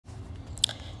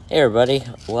Hey everybody,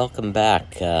 welcome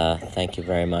back. Thank you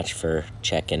very much for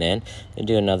checking in. I'm going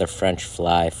to do another French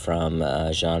fly from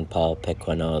Jean-Paul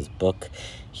Pequegnot's book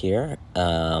here.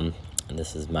 And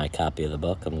this is my copy of the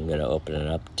book. I'm going to open it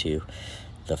up to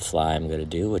the fly I'm going to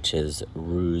do, which is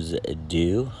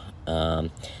Ruz-Du.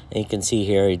 And you can see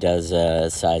here he does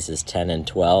sizes 10 and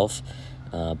 12.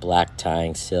 Black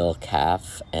tying silk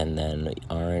half, and then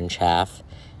orange half,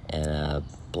 and a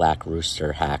black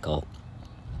rooster hackle.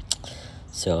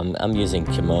 So I'm using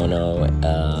kimono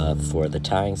for the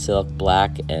tying silk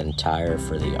black and tire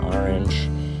for the orange,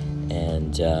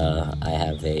 and I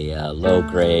have a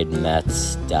low-grade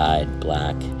Metz dyed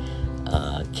black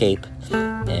cape,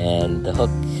 and the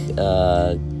hook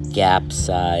gap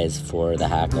size for the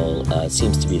hackle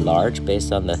seems to be large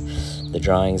based on the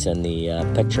drawings and the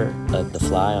picture of the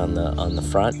fly on the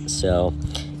front. So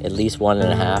at least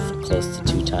 1.5, close to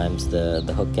 2 times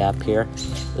the hook gap here.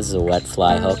 This is a wet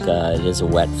fly hook. It is a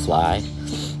wet fly.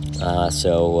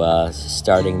 So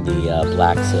starting the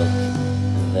black silk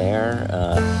there,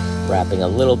 wrapping a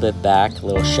little bit back, a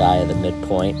little shy of the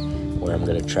midpoint, where I'm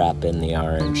going to trap in the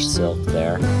orange silk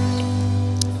there.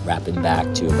 Wrapping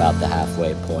back to about the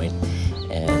halfway point,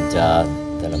 and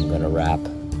then I'm going to wrap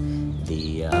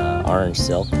the orange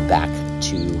silk back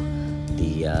to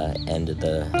the end of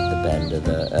the bend of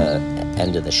the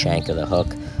end of the shank of the hook,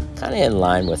 kind of in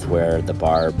line with where the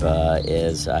barb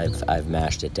is. I've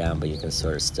mashed it down, but you can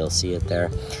sort of still see it there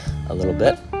a little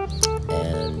bit,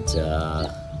 and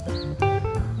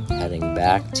heading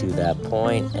back to that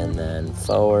point, and then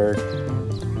forward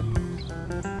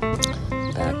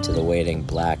back to the waiting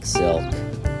black silk.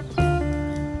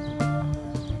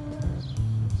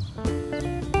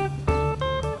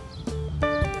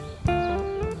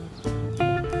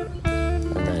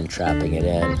 Trapping it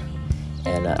in,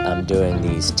 and I'm doing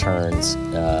these turns,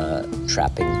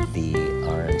 trapping the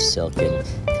orange silk in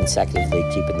consecutively,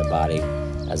 keeping the body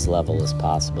as level as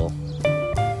possible. These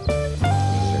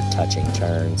are touching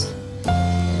turns,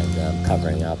 and I'm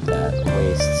covering up that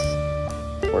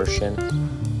waist portion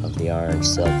of the orange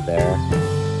silk there.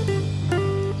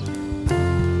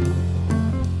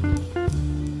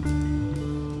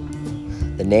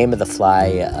 The name of the fly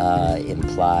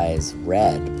implies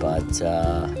red, but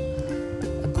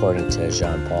according to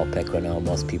Jean-Paul Pequegnot,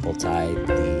 most people tie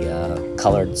the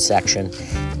colored section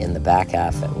in the back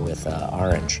half with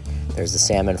orange. There's a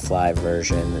salmon fly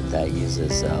version that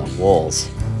uses wools,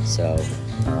 so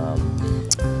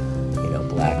you know,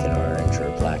 black and orange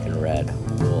or black and red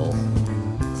wool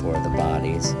for the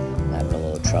bodies. I'm having a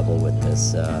little trouble with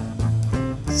this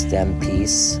stem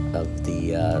piece of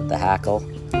the hackle.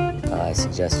 I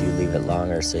suggest you leave it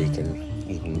longer so you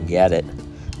can get it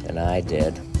than I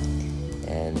did.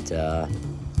 And I'm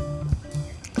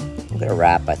gonna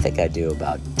wrap. I think I do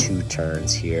about 2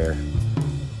 turns here.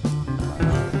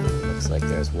 Looks like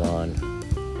there's 1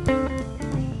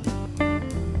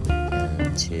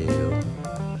 and 2.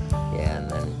 Yeah, and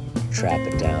then trap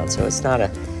it down. So it's not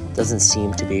doesn't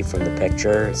seem to be from the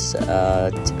pictures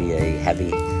to be a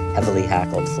heavily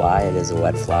hackled fly. It is a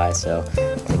wet fly, so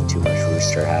I think too much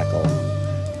rooster hackle,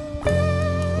 you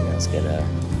know, it's gonna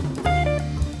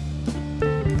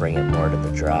bring it more to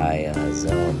the dry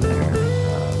zone there.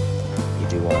 You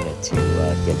do want it to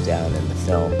get down in the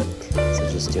film, so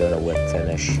just doing a whip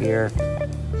finish here,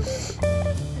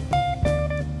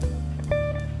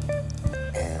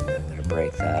 and I'm gonna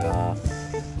break that off.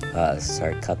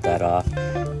 Cut that off,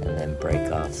 and then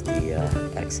break off the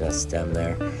excess stem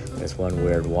there. There's one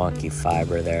weird wonky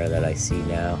fiber there that I see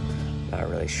now. Not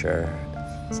really sure.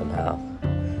 Somehow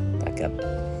that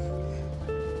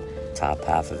top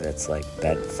half of it's like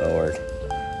bent forward.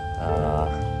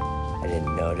 I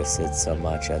didn't notice it so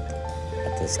much at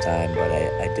this time, but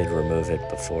I did remove it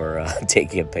before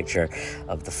taking a picture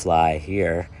of the fly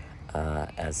here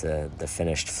as the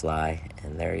finished fly.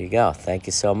 And there you go. Thank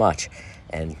you so much,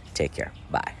 and take care.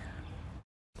 Bye.